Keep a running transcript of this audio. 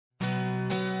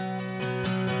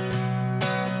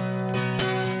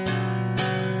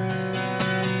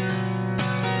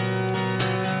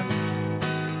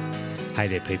Hey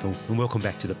there, people, and welcome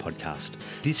back to the podcast.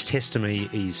 This testimony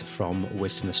is from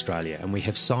Western Australia, and we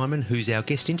have Simon, who's our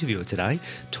guest interviewer today,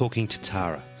 talking to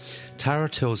Tara. Tara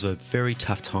tells of a very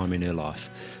tough time in her life,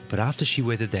 but after she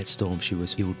weathered that storm, she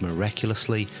was healed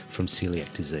miraculously from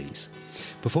celiac disease.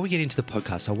 Before we get into the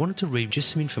podcast, I wanted to read just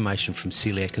some information from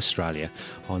Celiac Australia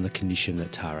on the condition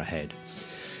that Tara had.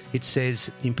 It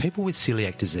says, in people with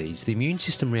celiac disease, the immune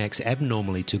system reacts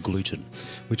abnormally to gluten,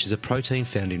 which is a protein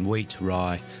found in wheat,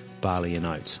 rye, barley and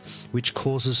oats, which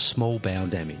causes small bowel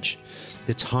damage.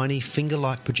 The tiny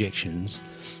finger-like projections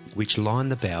which line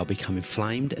the bowel become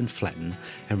inflamed and flatten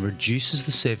and reduces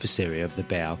the surface area of the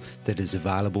bowel that is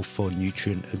available for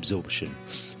nutrient absorption,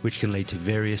 which can lead to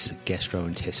various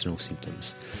gastrointestinal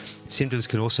symptoms. Symptoms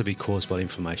can also be caused by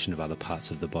inflammation of other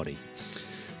parts of the body.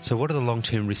 So what are the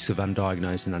long-term risks of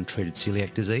undiagnosed and untreated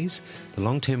celiac disease? The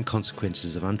long-term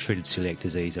consequences of untreated celiac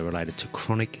disease are related to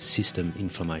chronic system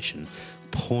inflammation,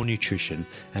 poor nutrition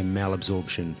and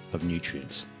malabsorption of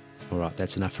nutrients. All right,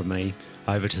 that's enough from me.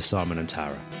 Over to Simon and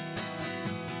Tara.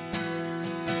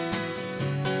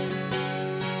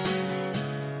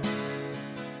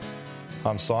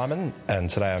 I'm Simon, and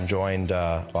today I'm joined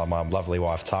by my lovely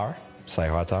wife, Tara. Say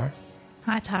hi, Tara.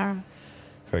 Hi, Tara.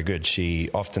 Very good. She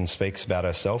often speaks about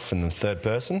herself in the third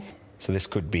person, so this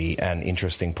could be an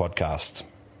interesting podcast.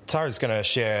 Tara's going to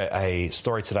share a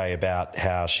story today about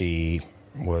how she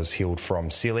was healed from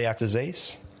celiac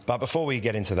disease. But before we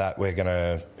get into that, we're going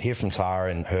to hear from Tara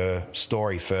and her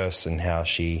story first and how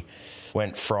she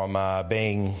went from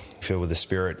being filled with the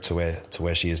Spirit to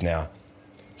where she is now.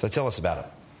 So tell us about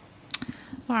it.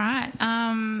 All right.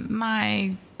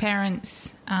 My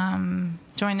parents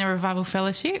joined the Revival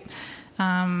Fellowship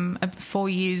 4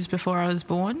 years before I was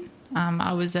born.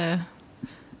 I was a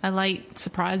late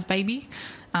surprise baby.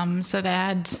 So they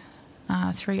had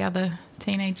 3 other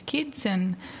teenage kids,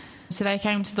 and so they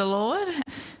came to the Lord.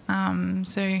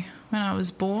 So when I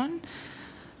was born,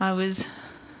 I was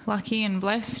lucky and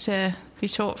blessed to be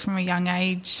taught from a young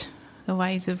age the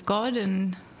ways of God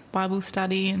and Bible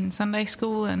study and Sunday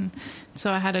school, and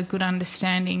so I had a good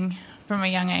understanding from a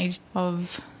young age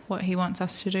of what He wants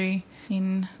us to do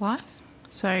in life.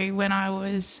 So when I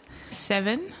was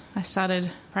 7, I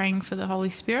started praying for the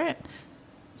Holy Spirit.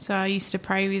 So I used to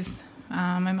pray with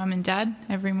my mum and dad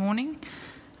every morning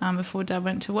before Dad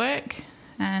went to work,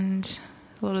 and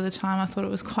a lot of the time I thought it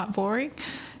was quite boring.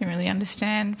 Didn't really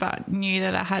understand, but knew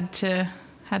that I had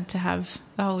to have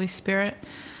the Holy Spirit.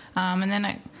 And then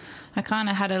I kind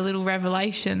of had a little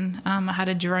revelation. I had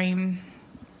a dream.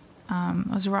 I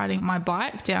was riding my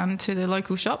bike down to the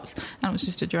local shops, and it was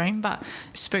just a dream, but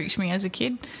it spooked me as a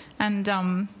kid. And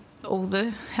all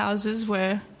the houses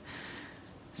were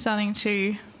starting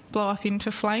to blow up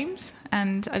into flames,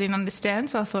 and I didn't understand,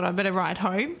 so I thought I better ride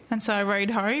home. And so I rode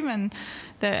home, and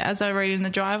as I rode in the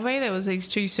driveway, there was these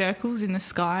 2 circles in the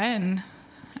sky,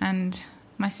 and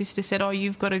my sister said, "Oh,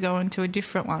 you've got to go into a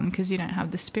different one because you don't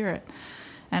have the Spirit."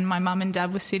 And my mum and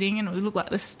dad were sitting, and it looked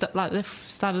like the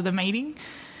start of the meeting.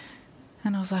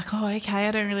 And I was like, "Oh, okay,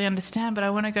 I don't really understand, but I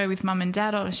want to go with mum and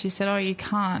dad." Oh, she said, "Oh, you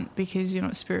can't because you're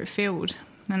not Spirit-filled."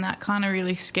 And that kind of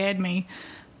really scared me.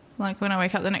 Like when I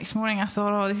wake up the next morning, I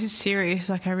thought, "Oh, this is serious.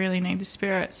 Like I really need the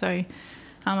Spirit." So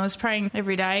I was praying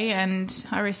every day, and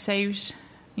I received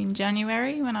in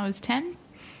January when I was 10.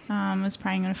 I was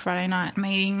praying on a Friday night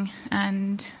meeting,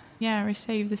 and I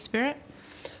received the Spirit.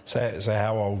 So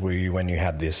how old were you when you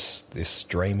had this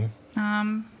dream?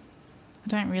 I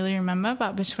don't really remember,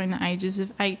 but between the ages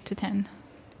of 8 to 10.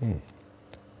 And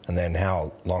then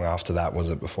how long after that was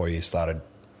it before you started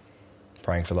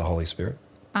praying for the Holy Spirit?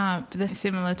 The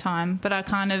similar time, but I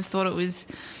kind of thought it was,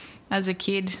 as a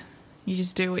kid, you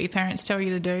just do what your parents tell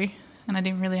you to do, and I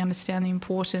didn't really understand the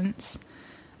importance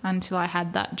until I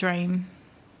had that dream,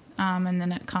 and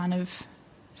then it kind of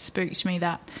spooked me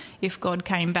that if God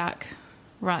came back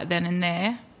right then and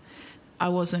there, I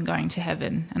wasn't going to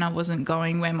heaven, and I wasn't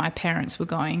going where my parents were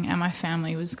going and my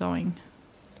family was going.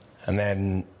 And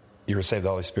then you received the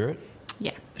Holy Spirit?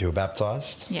 Yeah. You were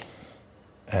baptised? Yeah.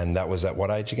 And that was at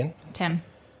what age again? 10.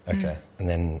 Okay. And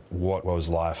then what was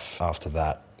life after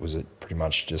that? Was it pretty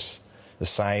much just the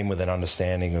same with an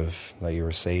understanding of that you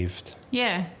received?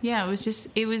 Yeah,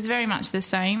 it was very much the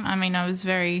same. I mean, I was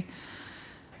very,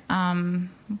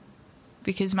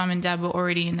 because mum and dad were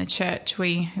already in the church,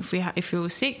 if we were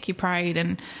sick, you prayed,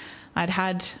 and I'd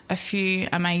had a few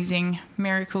amazing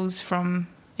miracles from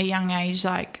a young age,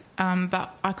 but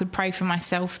I could pray for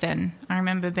myself then. I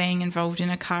remember being involved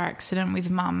in a car accident with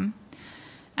mum,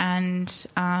 and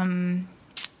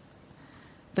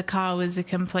the car was a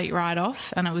complete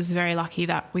write-off, and it was very lucky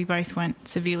that we both weren't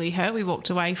severely hurt. We walked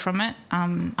away from it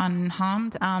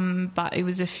unharmed, but it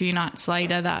was a few nights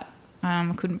later that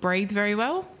I couldn't breathe very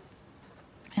well,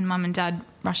 and Mum and Dad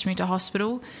rushed me to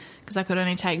hospital because I could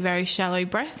only take very shallow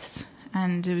breaths,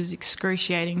 and it was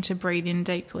excruciating to breathe in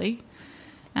deeply.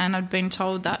 And I'd been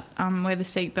told that where the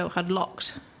seatbelt had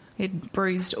locked, it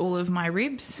bruised all of my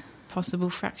ribs, possible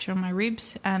fracture on my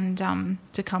ribs, and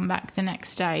to come back the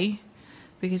next day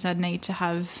because I'd need to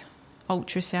have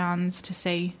ultrasounds to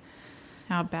see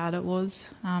how bad it was.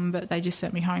 But they just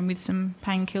sent me home with some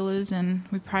painkillers, and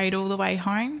we prayed all the way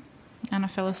home, and I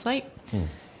fell asleep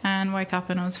and woke up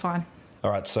and I was fine. All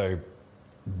right, so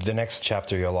the next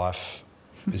chapter of your life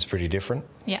is pretty different.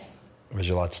 Yeah. Would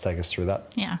you like to take us through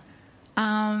that? Yeah.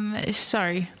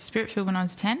 Spirit-filled when I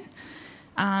was 10.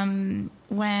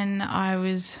 When I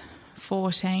was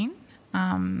 14,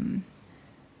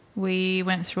 we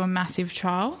went through a massive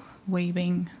trial, we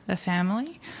being the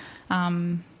family.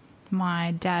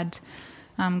 My dad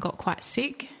got quite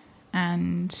sick,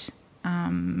 and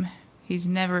he's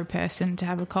never a person to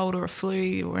have a cold or a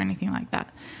flu or anything like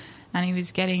that. And he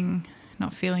was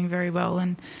not feeling very well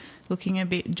and looking a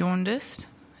bit jaundiced.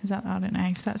 I don't know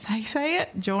if that's how you say it,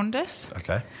 jaundice.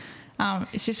 Okay.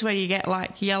 It's just where you get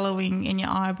like yellowing in your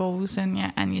eyeballs and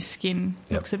your skin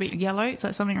looks a bit yellow. It's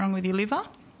like something wrong with your liver.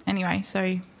 Anyway,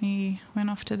 so he went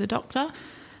off to the doctor.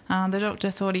 The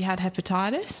doctor thought he had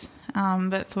hepatitis,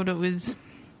 but thought it was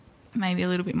maybe a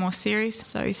little bit more serious.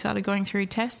 So he started going through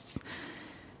tests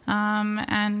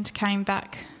and came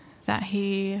back that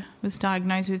he was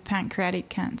diagnosed with pancreatic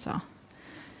cancer.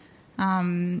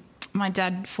 My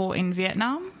dad fought in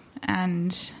Vietnam,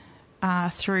 and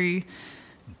through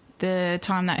the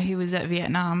time that he was at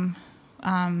Vietnam,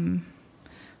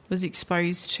 was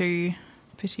exposed to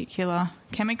particular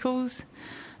chemicals,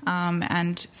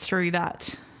 and through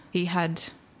that he had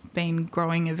been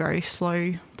growing a very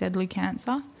slow, deadly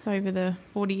cancer over the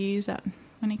 40 years that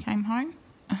when he came home.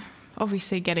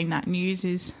 Obviously getting that news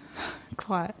is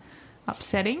quite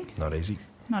upsetting. Not easy.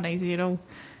 Not easy at all.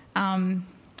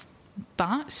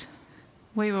 But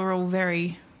we were all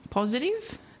very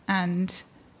positive, and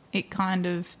it kind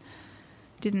of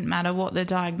didn't matter what the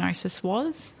diagnosis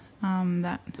was,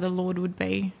 that the Lord would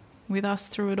be with us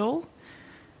through it all.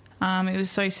 It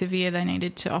was so severe they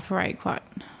needed to operate quite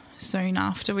soon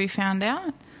after we found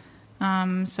out.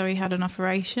 So he had an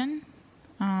operation.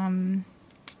 It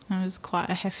was quite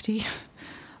a hefty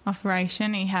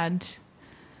operation. He had,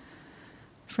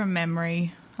 from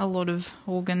memory, a lot of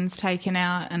organs taken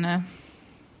out and a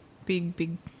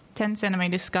big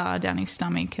 10-centimetre scar down his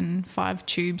stomach and 5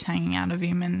 tubes hanging out of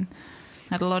him, and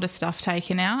had a lot of stuff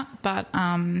taken out. But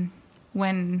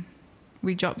when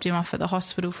we dropped him off at the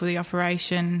hospital for the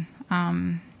operation,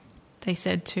 they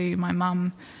said to my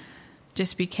mum,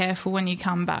 just be careful when you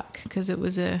come back, because it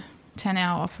was a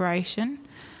 10-hour operation.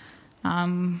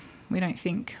 We don't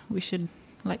think we should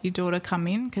let your daughter come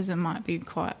in because it might be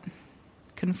quite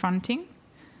confronting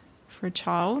for a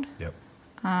child. Yep.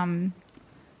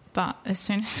 But as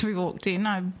soon as we walked in,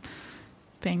 I,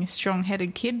 being a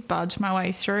strong-headed kid, barged my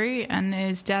way through, and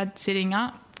there's Dad sitting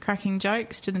up, cracking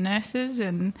jokes to the nurses,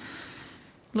 and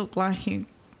looked like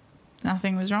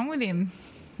nothing was wrong with him.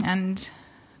 And,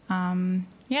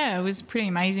 it was pretty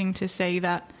amazing to see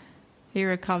that he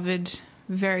recovered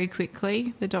very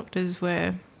quickly. The doctors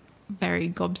were very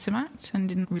gobsmacked and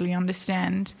didn't really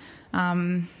understand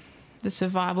the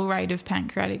survival rate of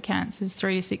pancreatic cancer is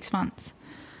 3 to 6 months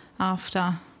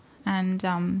after,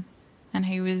 and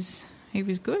he was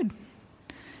good.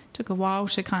 Took a while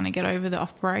to kind of get over the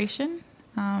operation,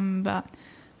 but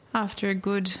after a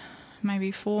good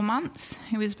maybe 4 months,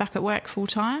 he was back at work full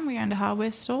time. We owned a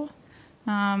hardware store.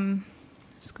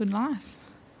 It's good life.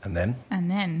 And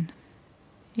then,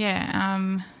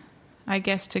 I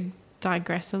guess to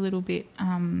digress a little bit,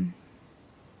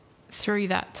 through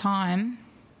that time,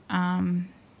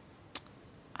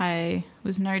 I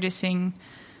was noticing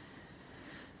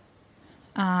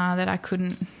that I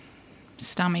couldn't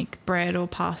stomach bread or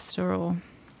pasta, or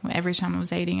every time I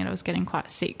was eating it, I was getting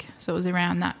quite sick. So it was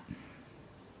around that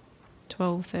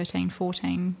 12, 13,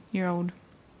 14-year-old,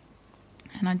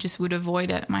 and I just would avoid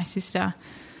it. My sister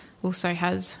also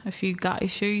has a few gut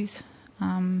issues,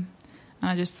 and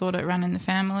I just thought it ran in the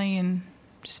family and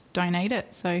just don't eat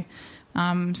it. So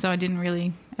I didn't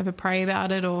really ever pray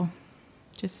about it or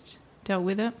just dealt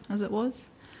with it as it was.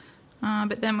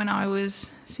 But then when I was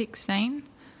 16,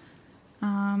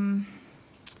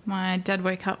 my dad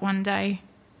woke up one day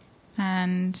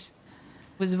and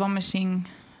was vomiting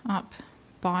up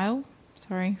bile.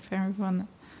 Sorry for everyone that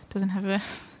doesn't have a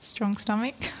strong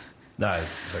stomach. No,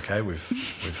 it's okay.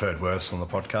 We've heard worse on the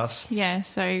podcast. Yeah,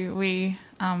 so we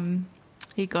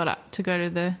he got up to go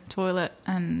to the toilet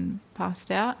and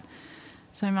passed out.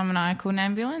 So Mum and I called an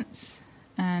ambulance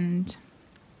and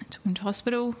took him to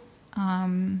hospital.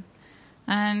 And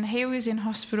he was in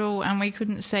hospital and we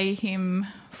couldn't see him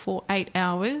for 8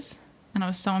 hours. And I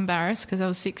was so embarrassed because I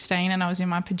was 16 and I was in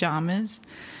my pyjamas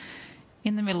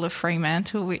in the middle of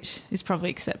Fremantle, which is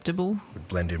probably acceptable. Would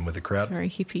blend in with the crowd. It's a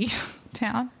very hippie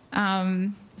town.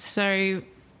 So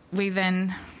we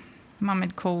then, Mum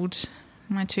had called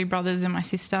my two brothers and my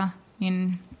sister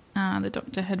in. The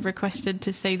doctor had requested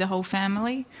to see the whole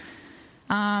family.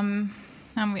 And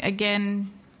we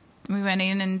went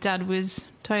in and Dad was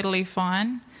totally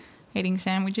fine, eating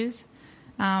sandwiches.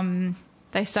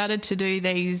 They started to do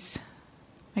these,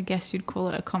 I guess you'd call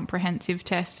it a comprehensive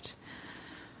test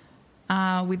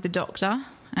with the doctor,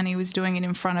 and he was doing it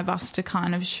in front of us to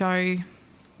kind of show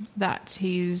that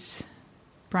his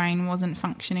brain wasn't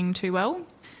functioning too well,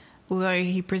 although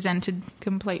he presented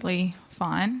completely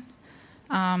fine.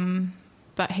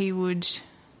 But he would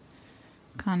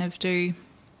kind of do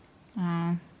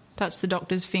touch the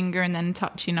doctor's finger and then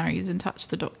touch your nose and touch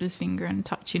the doctor's finger and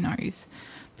touch your nose.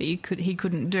 But he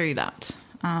couldn't do that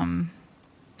on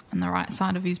the right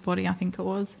side of his body, I think it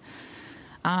was.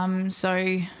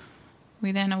 So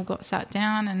we then all got sat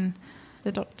down and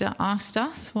the doctor asked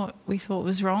us what we thought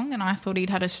was wrong, and I thought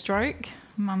he'd had a stroke.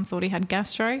 Mum thought he had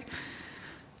gastro.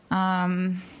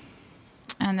 And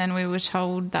then we were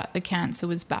told that the cancer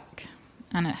was back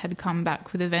and it had come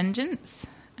back with a vengeance,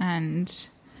 and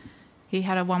he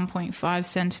had a 1.5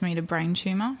 centimetre brain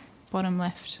tumour, bottom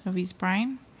left of his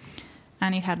brain,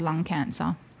 and he had lung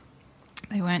cancer.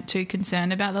 They weren't too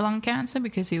concerned about the lung cancer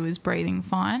because he was breathing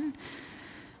fine,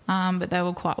 but they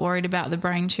were quite worried about the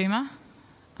brain tumour.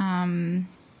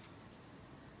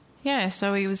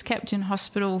 So he was kept in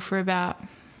hospital for about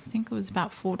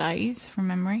 4 days from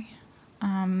memory.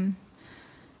 And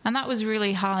that was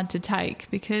really hard to take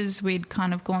because we'd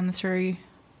kind of gone through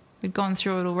it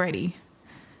already.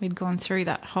 We'd gone through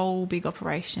that whole big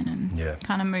operation and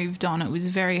kind of moved on. It was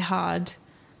a very hard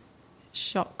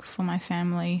shock for my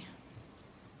family.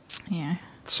 Yeah.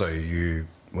 So you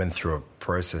went through a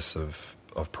process of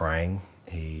praying.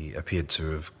 He appeared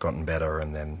to have gotten better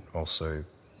and then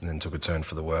took a turn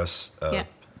for the worse,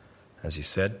 as you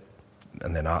said.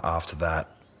 And then after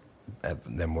that,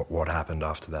 then what happened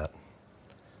after that?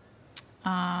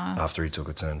 After he took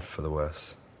a turn for the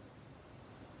worse?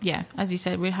 Yeah, as you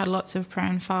said, we had lots of prayer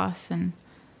and fast and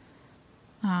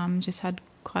just had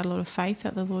quite a lot of faith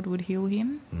that the Lord would heal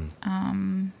him.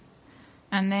 And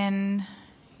then,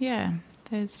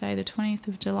 Thursday the 20th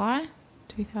of July,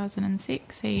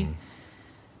 2006, he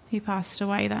passed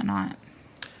away that night.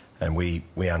 And we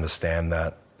understand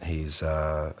that he's,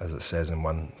 as it says in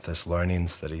 1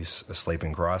 Thessalonians, that he's asleep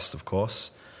in Christ, of course.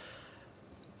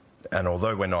 And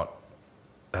although we're not,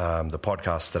 the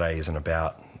podcast today isn't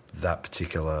about that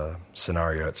particular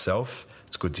scenario itself,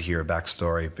 it's good to hear a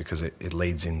backstory because it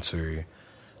leads into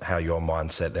how your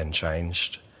mindset then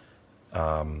changed.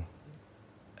 And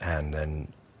then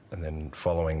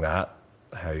following that,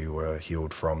 how you were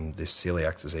healed from this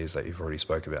celiac disease that you've already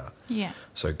spoke about. Yeah.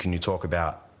 So can you talk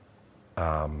about,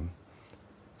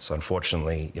 so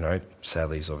unfortunately,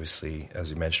 sadly he's obviously, as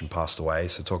you mentioned, passed away.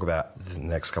 So talk about the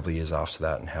next couple of years after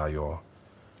that and how your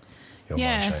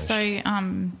mind changed. So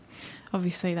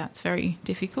obviously that's very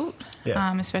difficult,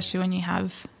 especially when you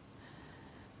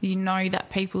know that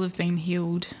people have been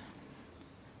healed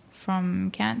from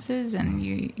cancers and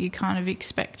you kind of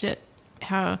expect it,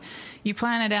 how you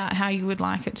plan it out how you would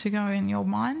like it to go in your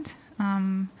mind,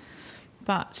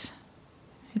 but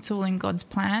it's all in God's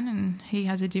plan and he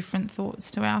has a different thoughts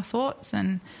to our thoughts.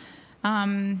 And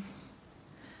I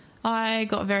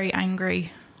got very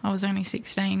angry. I was only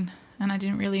 16 and I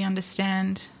didn't really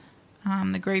understand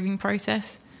the grieving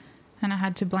process, and I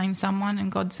had to blame someone,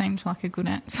 and God seemed like a good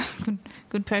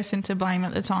person to blame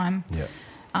at the time.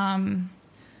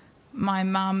 My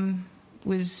mum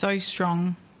was so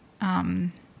strong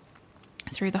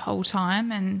through the whole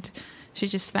time, and she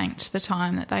just thanked the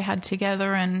time that they had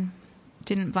together and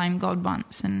didn't blame God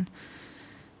once, and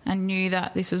knew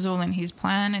that this was all in his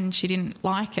plan, and she didn't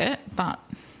like it, but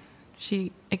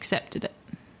she accepted it.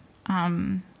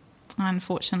 I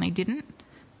unfortunately didn't,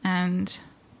 and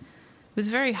it was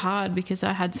very hard because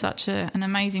I had such an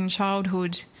amazing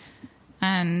childhood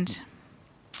and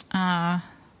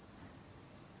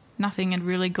nothing had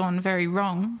really gone very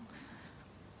wrong.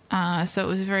 So it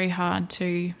was very hard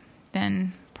to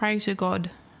then pray to God,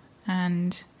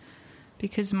 and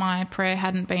because my prayer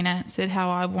hadn't been answered how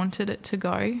I wanted it to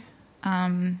go,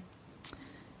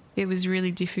 it was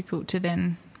really difficult to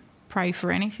then pray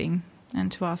for anything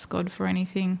and to ask God for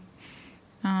anything.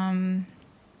 I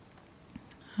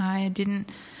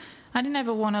didn't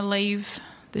ever want to leave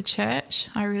the church.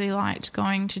 I really liked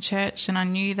going to church, and I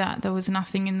knew that there was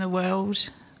nothing in the world.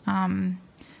 I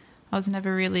was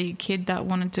never really a kid that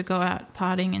wanted to go out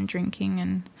partying and drinking,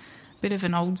 and a bit of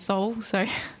an old soul, so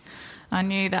I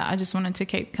knew that I just wanted to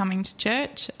keep coming to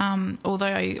church.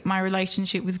 Although my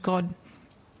relationship with God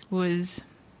was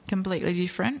completely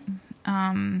different.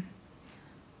 I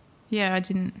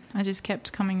just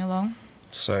kept coming along.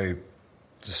 So,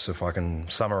 just if I can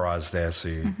summarise there, so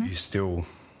you still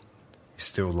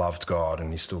loved God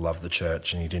and you still loved the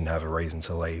church and you didn't have a reason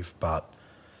to leave, but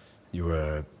you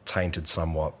were tainted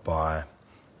somewhat by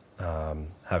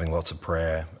having lots of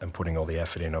prayer and putting all the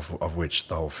effort in, of which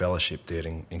the whole fellowship did,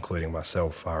 including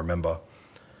myself, I remember.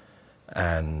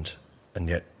 And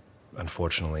yet,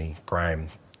 unfortunately, Graham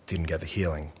didn't get the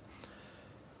healing.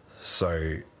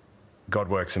 So God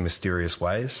works in mysterious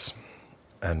ways,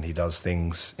 and he does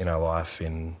things in our life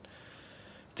in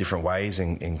different ways,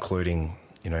 including,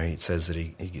 he says that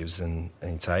he gives and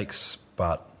he takes.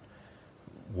 But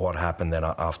what happened then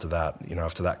after that,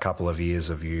 after that couple of years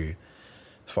of you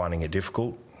finding it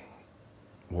difficult,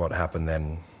 what happened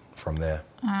then from there?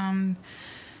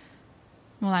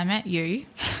 Well, I met you.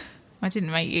 I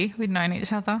didn't meet you. We'd known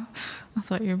each other. I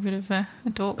thought you were a bit of a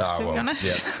dork, to be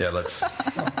honest. Yeah, let's...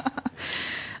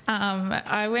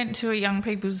 I went to a young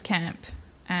people's camp,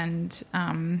 and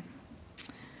Simon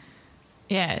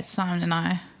and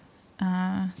I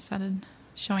started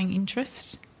showing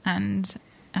interest, and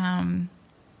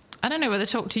I don't know whether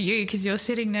to talk to you because you're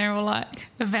sitting there all like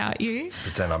about you.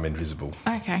 Pretend I'm invisible.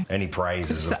 Okay. Any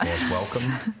praise is, of course,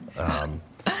 welcome,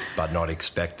 but not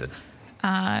expected.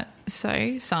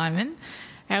 So Simon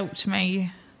helped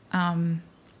me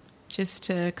just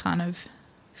to kind of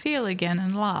feel again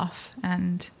and laugh,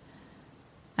 and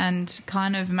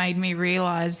kind of made me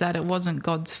realise that it wasn't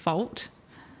God's fault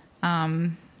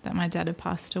that my dad had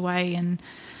passed away, and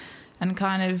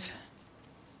kind of,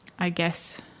 I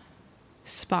guess,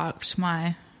 sparked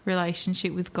my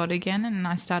relationship with God again, and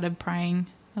I started praying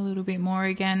a little bit more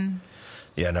again.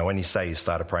 Yeah, now when you say you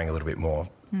started praying a little bit more,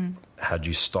 had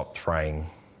you stopped praying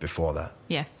before that?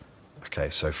 Yes. Okay,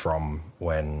 so from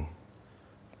when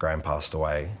Graham passed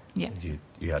away, yeah, you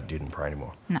didn't pray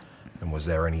anymore? No. And was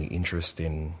there any interest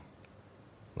in,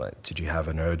 did you have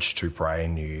an urge to pray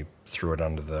and you threw it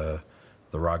under the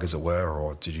rug, as it were,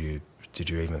 or did you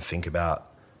even think about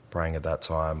praying at that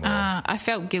time? I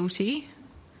felt guilty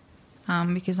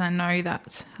because I know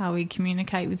that's how we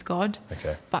communicate with God.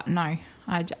 Okay. But no,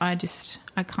 I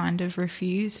kind of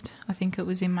refused. I think it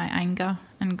was in my anger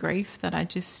and grief that I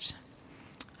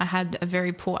had a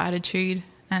very poor attitude,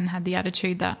 and had the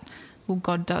attitude that, well,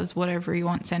 God does whatever he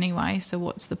wants anyway, so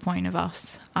what's the point of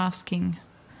us asking?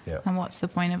 Yeah. And what's the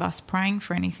point of us praying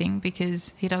for anything,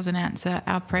 because he doesn't answer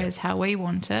our prayers how we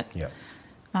want it. Yeah.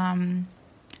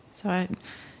 So I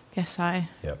guess I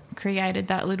created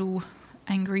that little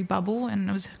angry bubble and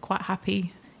was quite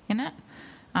happy in it.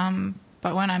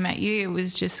 But when I met you, it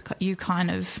was just you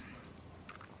kind of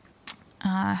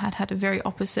had a very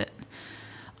opposite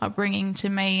upbringing to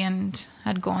me and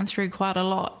had gone through quite a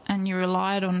lot, and you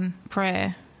relied on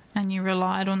prayer and you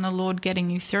relied on the Lord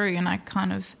getting you through, and I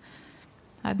kind of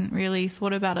hadn't really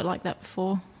thought about it like that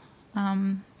before.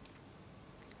 So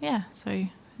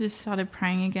I just started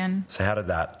praying again. So how did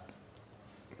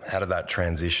that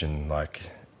transition?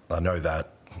 Like, I know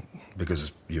that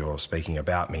because you're speaking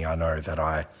about me, I know that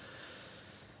I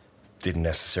didn't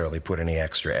necessarily put any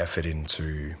extra effort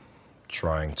into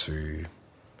trying to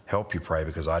help you pray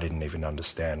because I didn't even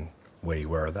understand where you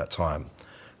were at that time.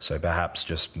 So perhaps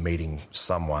just meeting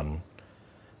someone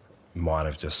might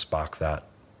have just sparked that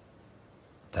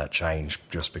change,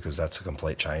 just because that's a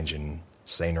complete change in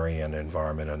scenery and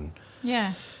environment and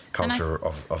culture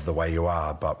of the way you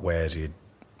are. But where did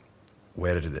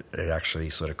it actually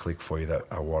sort of click for you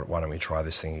that, why don't we try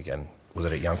this thing again? Was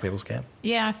it at Young People's Camp?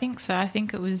 Yeah, I think so. I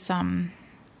think it was, I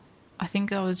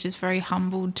think I was just very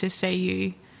humbled to see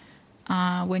you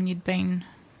when you'd been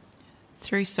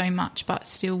through so much but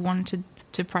still wanted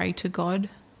to pray to God.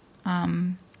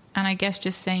 And I guess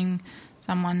just seeing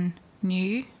someone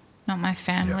new, not my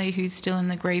family, who's still in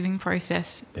the grieving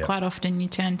process. Quite often you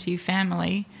turn to your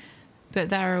family, but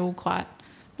they're all quite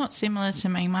not similar to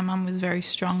me. My mum was very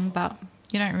strong, but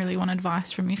you don't really want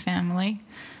advice from your family.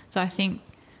 So I think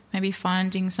maybe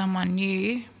finding someone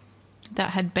new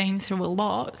that had been through a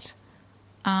lot,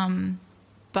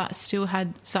 but still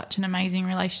had such an amazing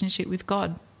relationship with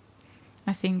God.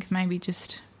 I think maybe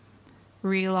just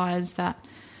realise that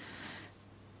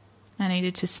I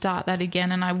needed to start that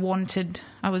again, and I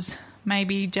was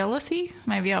maybe jealousy.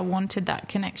 Maybe I wanted that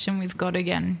connection with God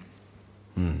again.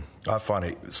 I find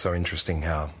it so interesting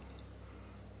how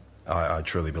I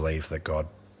truly believe that God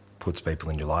puts people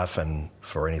in your life, and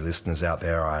for any listeners out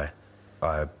there, I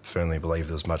firmly believe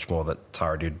there was much more that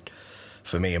Tara did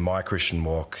for me in my Christian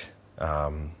walk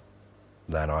than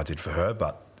I did for her,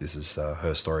 but this is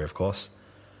her story, of course.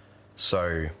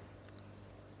 So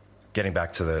getting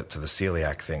back to the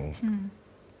celiac thing,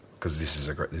 because this is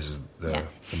the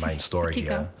main story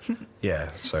here.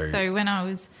 Yeah. So when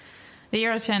the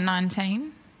year I turned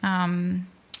 19, I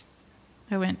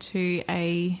went to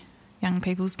a young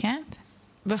people's camp.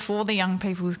 Before the young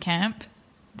people's camp,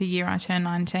 the year I turned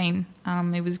 19,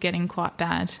 it was getting quite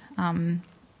bad.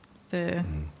 The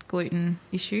gluten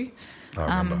issue. I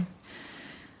remember.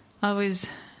 I was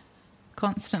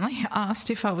constantly asked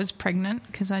if I was pregnant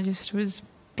because I just was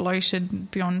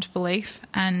bloated beyond belief,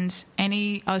 and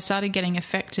I started getting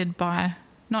affected by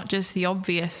not just the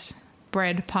obvious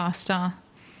bread, pasta.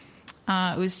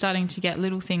 It was starting to get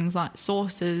little things like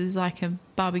sauces, like a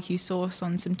barbecue sauce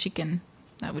on some chicken.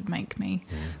 That would make me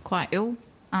quite ill.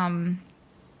 And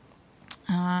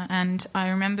I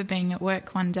remember being at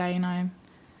work one day and I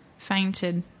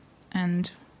fainted,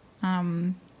 and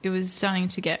it was starting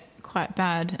to get quite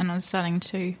bad, and I was starting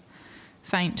to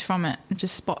faint from it,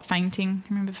 just spot fainting. I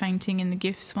remember fainting in the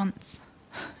gifts once.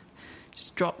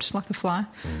 Just dropped like a fly.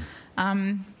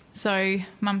 So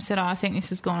Mum said, I think this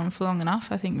has gone on for long enough.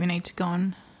 I think we need to go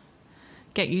and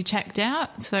get you checked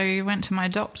out. So I went to my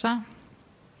doctor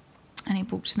and he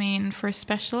booked me in for a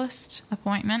specialist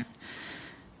appointment.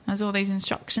 There was all these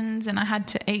instructions, and I had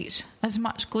to eat as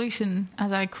much gluten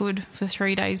as I could for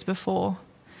 3 days before.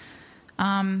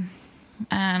 And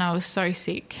I was so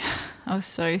sick. I was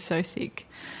so sick.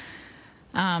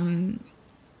 And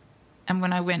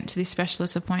when I went to this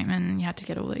specialist appointment, you had to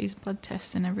get all these blood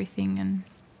tests and everything.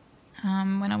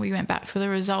 And when we went back for the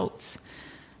results,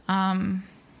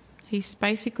 he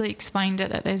basically explained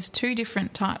it that there's 2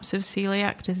 different types of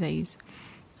celiac disease.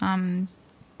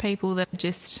 People that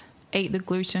just eat the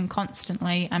gluten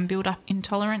constantly and build up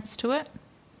intolerance to it.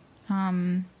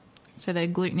 So they're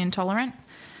gluten intolerant.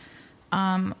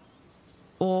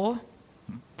 Or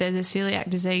there's a celiac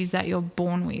disease that you're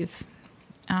born with.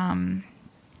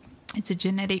 It's a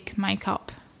genetic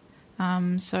makeup.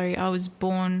 So I was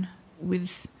born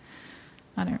with,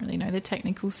 I don't really know the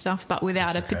technical stuff, but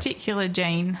without a particular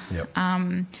gene. Yep.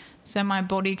 So my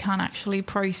body can't actually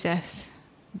process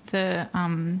the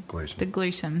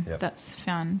gluten Yep. that's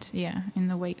found, in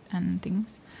the wheat and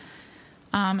things.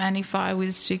 And if I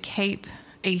was to keep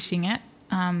eating it,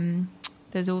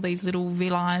 there's all these little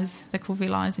villi, they're called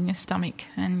villi in your stomach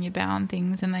and your bowel and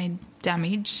things, and they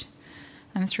damage.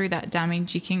 And through that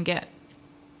damage, you can get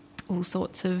all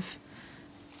sorts of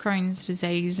Crohn's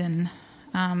disease and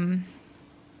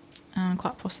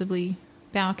quite possibly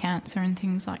bowel cancer and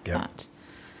things like that.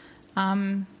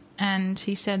 And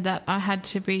he said that I had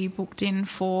to be booked in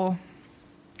for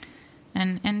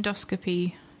an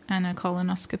endoscopy and a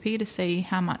colonoscopy to see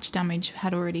how much damage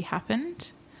had already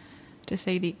happened, to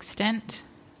see the extent.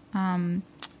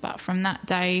 But from that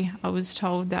day, I was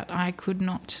told that I could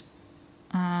not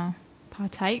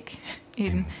partake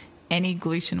in any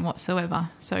gluten whatsoever.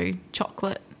 So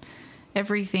chocolate,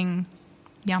 everything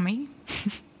yummy,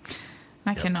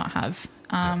 I cannot have.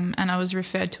 And I was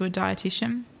referred to a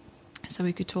dietitian so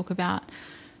we could talk about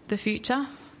the future.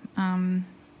 And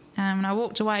I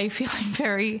walked away feeling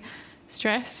very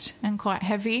stressed and quite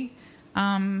heavy.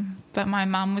 But my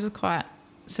mum was quite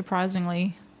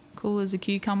surprisingly cool as a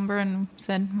cucumber and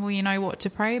said, well, you know what to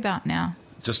pray about now.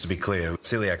 Just to be clear,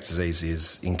 celiac disease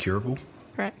is incurable?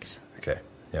 Correct. Okay,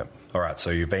 yep. All right, so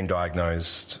you've been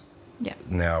diagnosed. Yeah.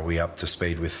 Now we up to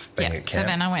speed with being at camp? So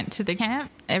then I went to the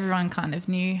camp. Everyone kind of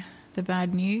knew the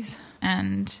bad news,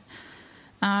 and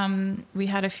we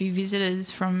had a few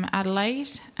visitors from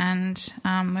Adelaide, and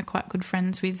we're quite good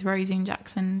friends with Rosie and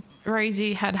Jackson.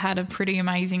 Rosie had a pretty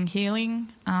amazing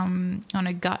healing on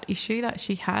a gut issue that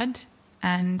she had,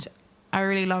 and I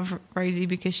really love Rosie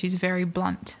because she's very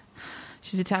blunt.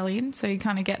 She's Italian, so you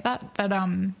kind of get that. But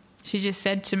she just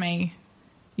said to me,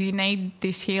 you need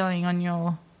this healing on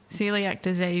your celiac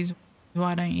disease.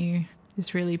 Why don't you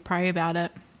just really pray about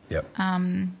it? Yep.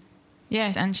 And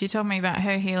she told me about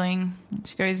her healing.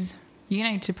 She goes, you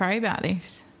need to pray about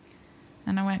this.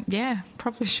 And I went, yeah,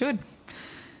 probably should.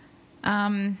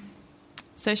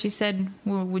 So she said,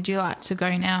 well, would you like to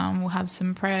go now and we'll have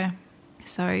some prayer?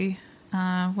 So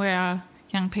where our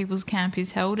young people's camp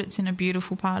is held, it's in a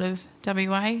beautiful part of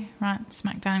WA, right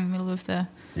smack bang in the middle of the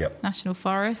National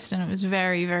Forest, and it was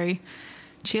very, very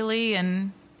chilly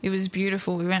and it was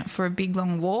beautiful. We went for a big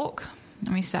long walk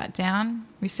and we sat down.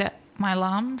 We set my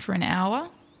alarm for an hour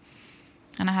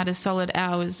and I had a solid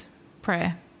hour's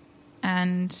prayer.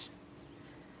 And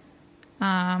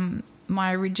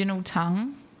my original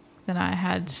tongue that I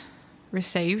had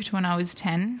received when I was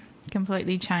 10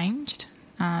 completely changed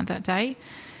that day.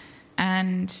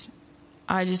 And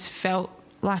I just felt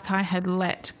like I had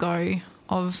let go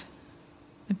of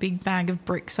a big bag of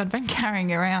bricks I'd been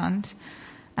carrying around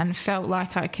and felt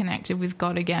like I connected with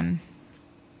God again.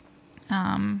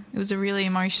 It was a really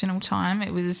emotional time.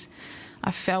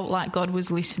 I felt like God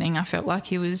was listening. I felt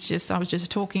like I was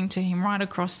just talking to him right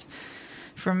across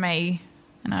from me.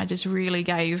 And I just really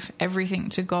gave everything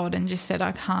to God and just said,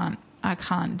 I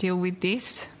can't deal with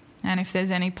this. And if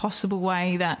there's any possible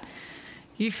way that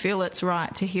you feel it's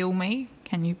right to heal me,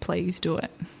 can you please do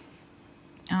it?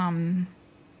 And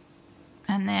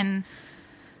then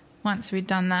once we'd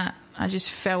done that, I just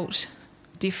felt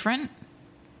different.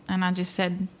 And I just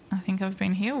said, I think I've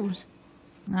been healed.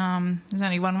 There's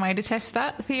only one way to test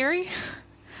that theory.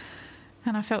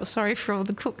 And I felt sorry for all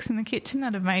the cooks in the kitchen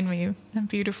that have made me a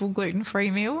beautiful gluten-free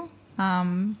meal.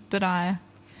 But I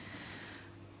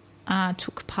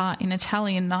took part in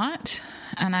Italian night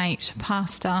and ate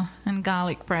pasta and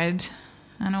garlic bread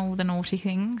and all the naughty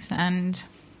things and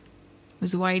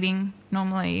was waiting.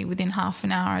 Normally within half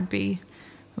an hour I'd be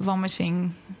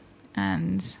vomiting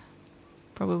and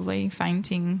probably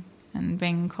fainting and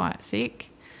being quite sick.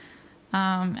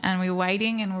 And we were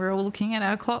waiting and we were all looking at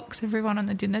our clocks, everyone on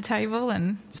the dinner table,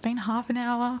 and it's been half an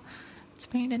hour, it's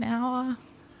been an hour.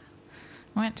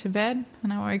 I went to bed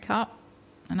and I woke up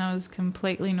and I was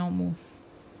completely normal.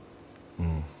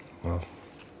 Well,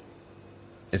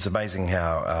 it's amazing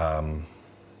how,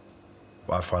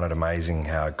 I find it amazing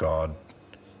how God,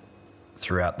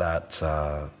 throughout that,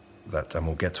 and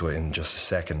we'll get to it in just a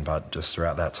second, but just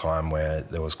throughout that time where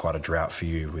there was quite a drought for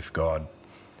you with God,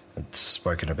 it's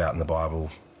spoken about in the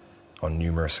Bible on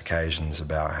numerous occasions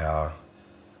about how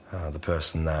the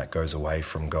person that goes away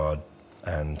from God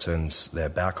and turns their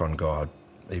back on God,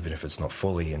 even if it's not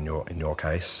fully in your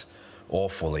case, or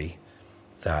fully,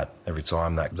 that every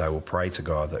time that they will pray to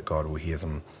God, that God will hear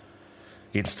them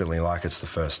instantly like it's the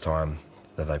first time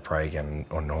that they pray again.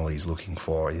 And all he's looking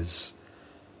for is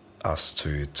us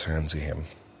to turn to him,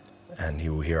 and he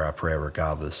will hear our prayer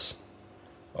regardless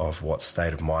of what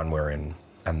state of mind we're in.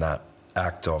 And that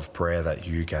act of prayer that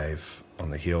you gave on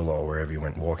the hill or wherever you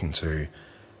went walking to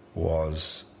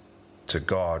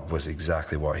God was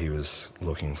exactly what he was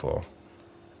looking for.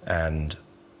 And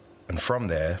from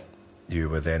there, you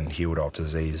were then healed of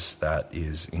disease that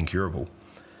is incurable.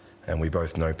 And we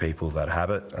both know people that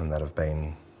have it and that have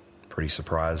been pretty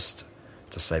surprised,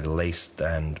 to say the least,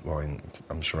 and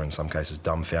I'm sure in some cases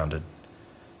dumbfounded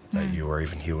that you were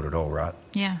even healed at all, right?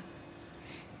 Yeah.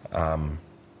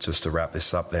 Just to wrap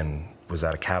this up then, was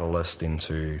that a catalyst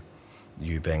into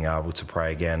you being able to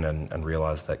pray again and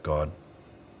realise that God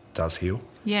does heal?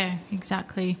 Yeah,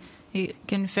 exactly. It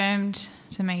confirmed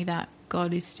to me that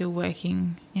God is still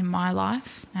working in my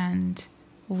life, and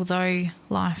although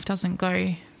life doesn't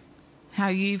go how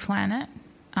you plan it,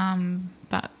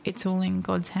 but it's all in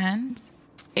God's hands.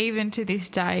 Even to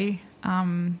this day,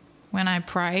 when I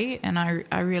pray and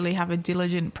I really have a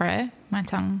diligent prayer, my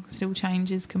tongue still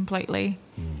changes completely.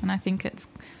 And I think it's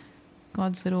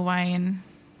God's little way in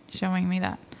showing me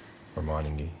that.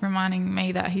 Reminding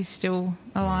me that he's still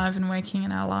alive and working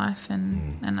in our life,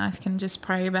 and I can just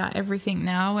pray about everything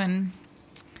now. And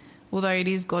although it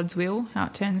is God's will how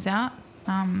it turns out.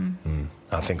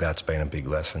 I think that's been a big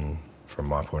lesson from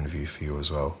my point of view for you as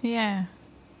well. Yeah,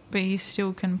 but you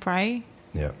still can pray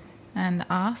and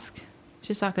ask.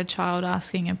 Just like a child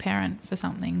asking a parent for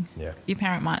something. Yeah. Your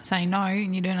parent might say no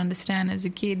and you don't understand as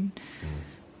a kid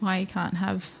why you can't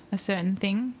have a certain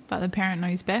thing, but the parent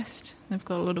knows best. They've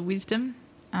got a lot of wisdom.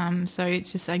 So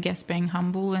it's just, I guess, being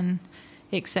humble and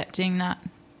accepting that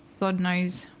God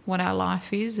knows what our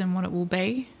life is and what it will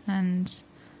be. And,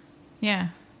 yeah,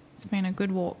 it's been a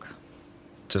good walk.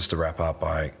 Just to wrap up,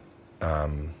 I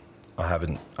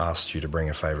haven't asked you to bring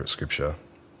a favourite scripture,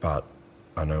 but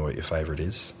I know what your favourite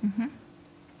is. Mm-hmm.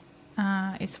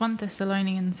 It's 1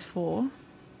 Thessalonians 4,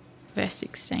 verse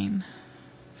 16.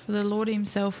 For the Lord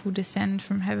himself will descend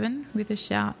from heaven with a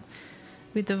shout,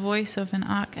 with the voice of an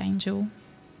archangel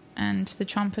and the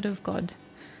trumpet of God,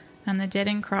 and the dead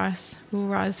in Christ will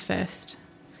rise first.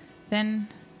 Then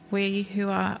we who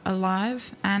are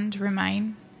alive and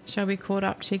remain shall be caught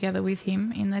up together with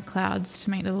him in the clouds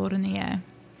to meet the Lord in the air.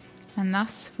 And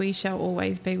thus we shall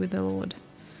always be with the Lord.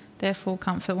 Therefore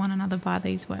comfort one another by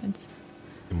these words.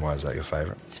 And why is that your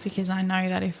favourite? It's because I know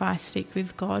that if I stick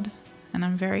with God and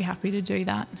I'm very happy to do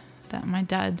that. That my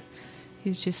dad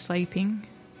is just sleeping,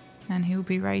 and he'll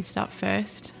be raised up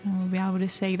first, and we'll be able to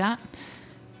see that,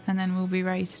 and then we'll be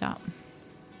raised up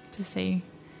to see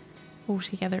all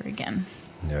together again.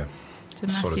 Yeah. It's a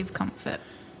massive comfort.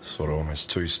 Sort of almost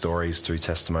two stories, two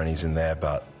testimonies in there,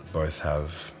 but both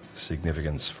have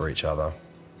significance for each other,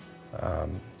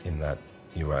 in that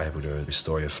you were able to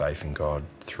restore your faith in God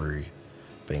through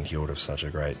being healed of such a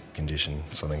great condition,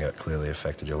 something that clearly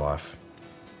affected your life.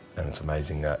 And it's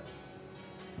amazing that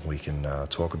we can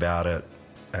talk about it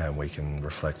and we can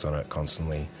reflect on it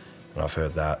constantly. And I've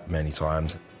heard that many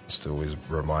times. It still is a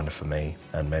reminder for me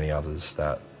and many others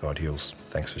that God heals.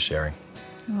 Thanks for sharing.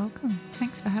 You're welcome.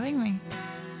 Thanks for having me.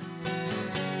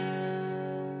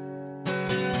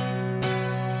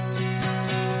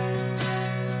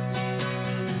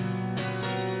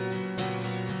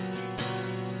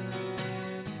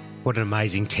 What an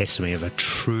amazing testimony of a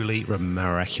truly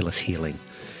miraculous healing.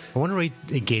 I want to read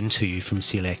again to you from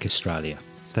Celiac Australia.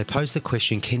 They pose the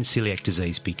question, can celiac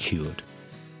disease be cured?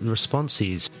 The response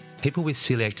is, people with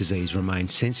celiac disease remain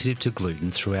sensitive to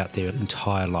gluten throughout their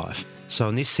entire life. So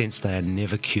in this sense, they are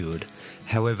never cured.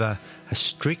 However, a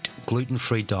strict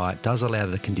gluten-free diet does allow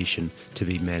the condition to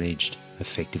be managed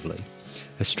effectively.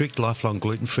 A strict lifelong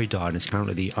gluten-free diet is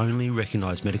currently the only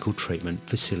recognised medical treatment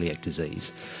for celiac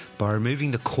disease. By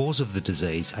removing the cause of the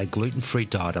disease, a gluten-free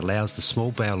diet allows the small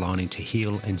bowel lining to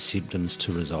heal and symptoms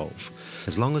to resolve.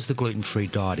 As long as the gluten-free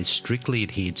diet is strictly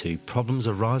adhered to, problems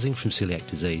arising from celiac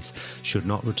disease should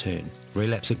not return.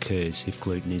 Relapse occurs if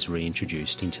gluten is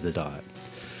reintroduced into the diet.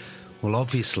 Well,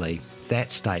 obviously,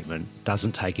 that statement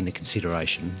doesn't take into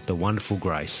consideration the wonderful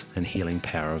grace and healing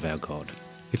power of our God.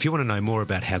 If you want to know more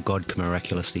about how God can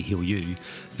miraculously heal you,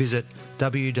 visit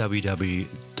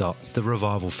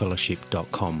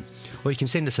www.therevivalfellowship.com, or you can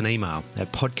send us an email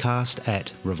at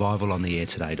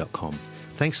podcast@revivalontheairtoday.com.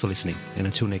 Thanks for listening, and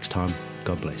until next time,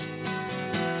 God bless.